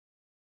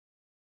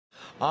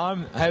I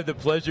have the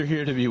pleasure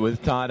here to be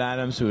with Todd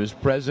Adams, who is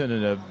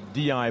president of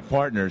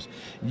DIPartners.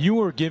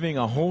 You are giving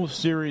a whole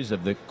series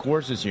of the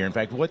courses here. In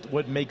fact,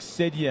 what makes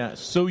CEDIA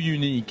so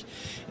unique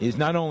is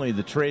not only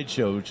the trade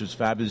show, which was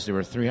fabulous. There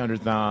were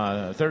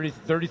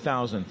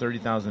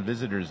 30,000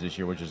 visitors this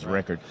year, which is a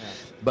record. Yeah.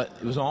 But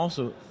it was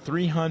also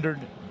 300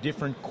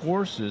 different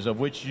courses, of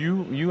which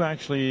you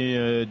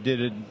actually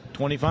did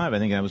 25. I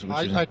think that was what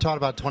I taught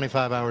about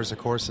 25 hours of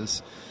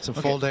courses, some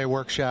full-day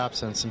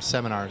workshops, and some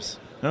seminars.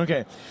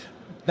 Okay.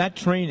 That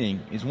training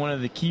is one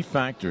of the key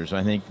factors,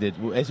 I think, that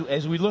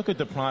as we look at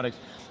the products,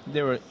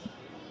 there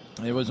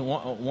was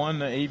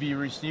one AV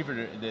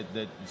receiver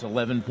that's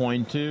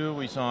 11.2.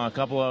 We saw a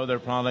couple of other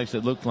products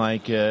that looked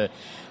like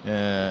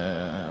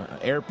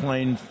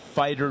airplane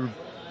fighter.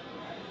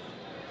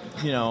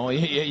 You know,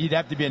 you'd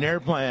have to be an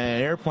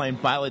airplane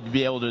pilot to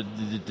be able to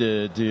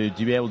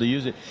be able to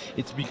use it.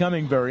 It's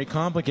becoming very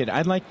complicated.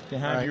 I'd like to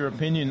have your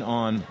opinion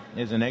on,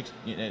 as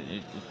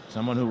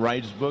someone who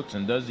writes books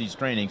and does these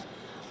trainings.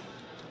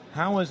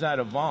 How has that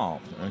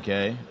evolved?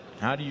 Okay,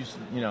 how do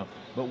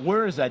but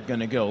where is that going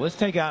to go? Let's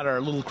take out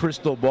our little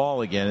crystal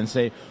ball again and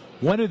say,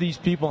 what do these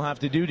people have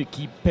to do to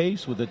keep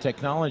pace with the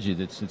technology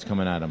that's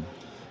coming at them?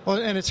 Well,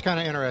 and it's kind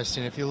of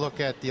interesting. If you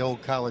look at the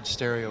old college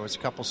stereo, it's a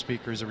couple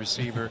speakers, a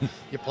receiver.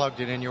 You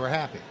plugged it in, you were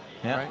happy.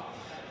 Yep. Right?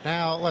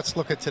 Now let's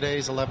look at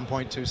today's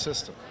 11.2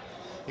 system.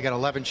 You got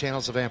 11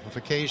 channels of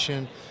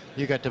amplification.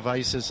 You got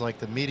devices like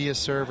the media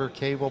server,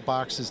 cable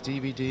boxes,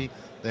 DVD.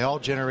 They all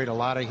generate a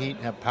lot of heat,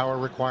 have power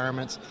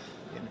requirements,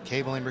 and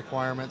cabling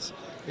requirements.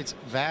 It's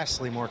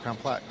vastly more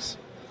complex.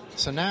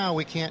 So now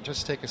we can't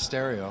just take a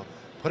stereo,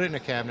 put it in a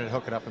cabinet,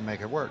 hook it up, and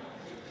make it work.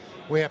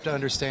 We have to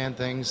understand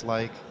things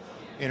like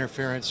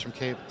interference from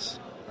cables,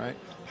 right?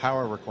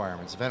 Power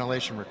requirements,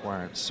 ventilation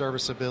requirements,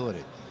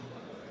 serviceability.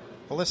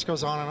 The list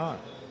goes on and on.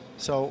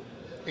 So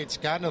it's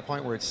gotten to the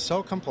point where it's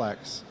so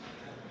complex,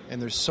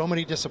 and there's so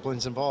many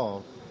disciplines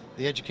involved.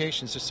 The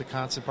education is just a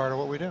constant part of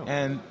what we do.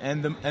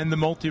 And the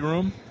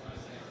multi-room,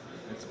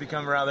 it's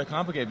become rather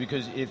complicated,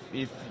 because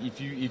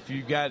if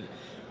you got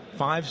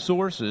 5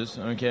 sources,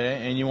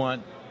 okay, and you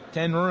want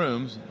 10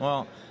 rooms,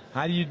 well,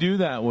 how do you do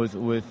that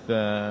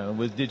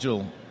with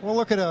digital? Well,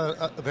 look at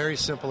a very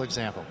simple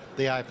example,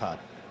 the iPod.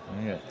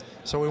 Okay.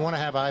 So we want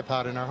to have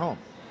iPod in our home.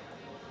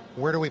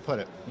 Where do we put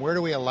it? Where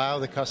do we allow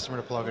the customer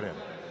to plug it in?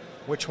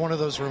 Which one of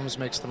those rooms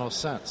makes the most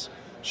sense?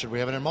 Should we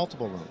have it in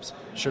multiple rooms?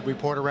 Should we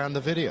port around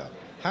the video?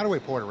 How do we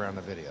port around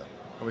the video?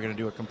 Are we going to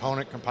do a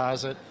component,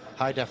 composite,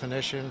 high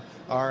definition,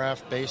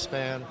 RF,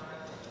 baseband?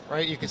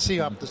 Right? You can see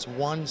up this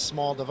one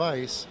small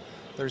device,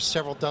 there's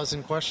several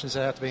dozen questions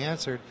that have to be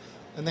answered,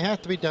 and they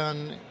have to be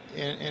done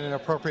in an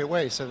appropriate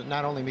way so that it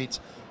not only meets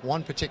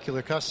one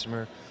particular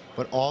customer,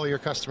 but all your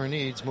customer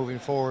needs moving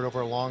forward over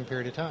a long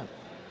period of time.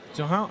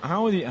 So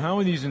how are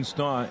these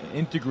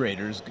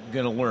integrators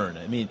going to learn?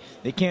 I mean,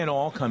 they can't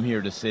all come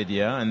here to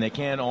CEDIA, and they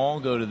can't all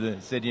go to the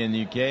CEDIA in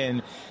the UK,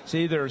 and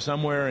say they're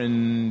somewhere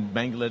in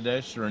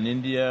Bangladesh or in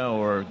India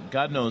or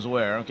God knows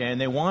where, okay,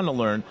 and they want to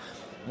learn.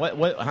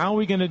 How are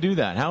we going to do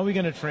that? How are we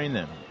going to train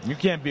them? You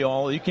can't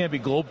be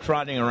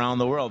globe-trotting around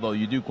the world, though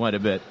you do quite a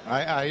bit.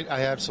 I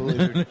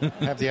absolutely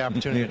have the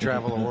opportunity to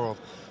travel the world.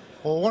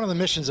 Well, one of the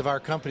missions of our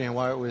company and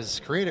why it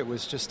was created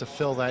was just to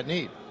fill that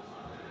need.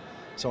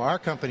 So our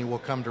company will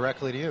come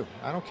directly to you.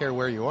 I don't care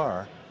where you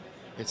are.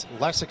 It's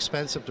less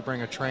expensive to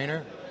bring a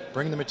trainer,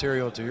 bring the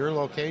material to your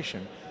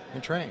location,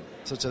 and train.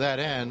 So to that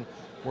end,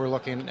 we're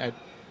looking at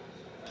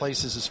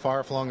places as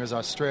far-flung as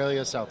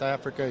Australia, South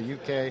Africa,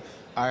 UK,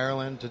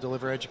 Ireland to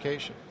deliver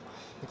education,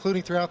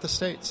 including throughout the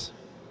States.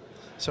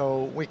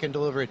 So we can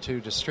deliver it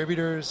to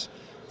distributors,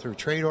 through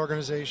trade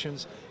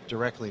organizations,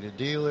 directly to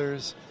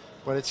dealers,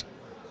 but it's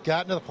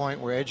gotten to the point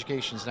where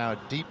education is now a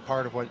deep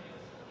part of what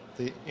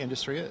the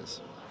industry is,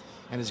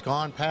 and has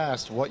gone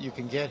past what you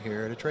can get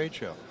here at a trade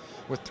show.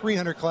 With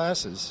 300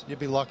 classes, you'd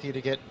be lucky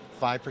to get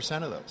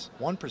 5% of those,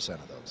 1%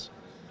 of those,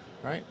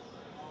 right?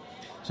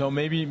 So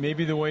maybe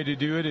the way to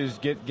do it is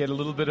get a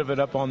little bit of it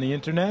up on the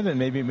internet, and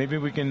maybe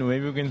we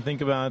can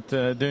think about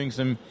doing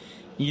some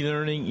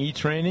e-learning,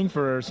 e-training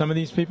for some of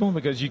these people,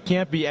 because you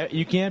can't be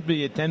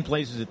at 10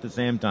 places at the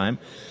same time,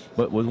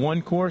 but with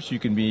one course you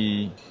can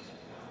be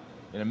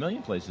in a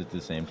million places at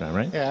the same time,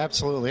 right? Yeah,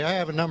 absolutely. I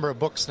have a number of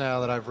books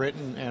now that I've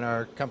written and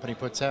our company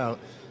puts out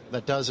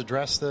that does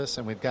address this,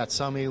 and we've got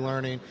some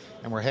e-learning,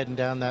 and we're heading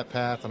down that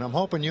path, and I'm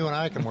hoping you and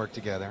I can work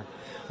together.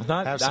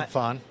 Have some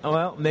fun.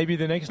 Well, maybe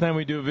the next time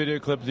we do a video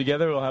clip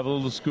together, we'll have a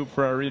little scoop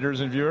for our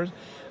readers and viewers.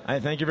 I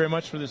thank you very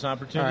much for this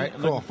opportunity. All right,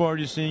 cool. Looking forward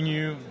to seeing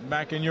you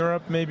back in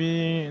Europe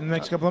maybe in the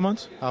next couple of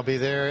months. I'll be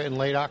there in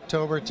late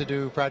October to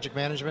do project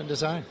management and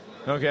design.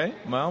 Okay.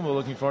 Well, we're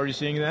looking forward to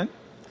seeing you then.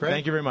 Great.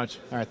 Thank you very much.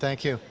 All right,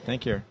 thank you.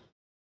 Take care.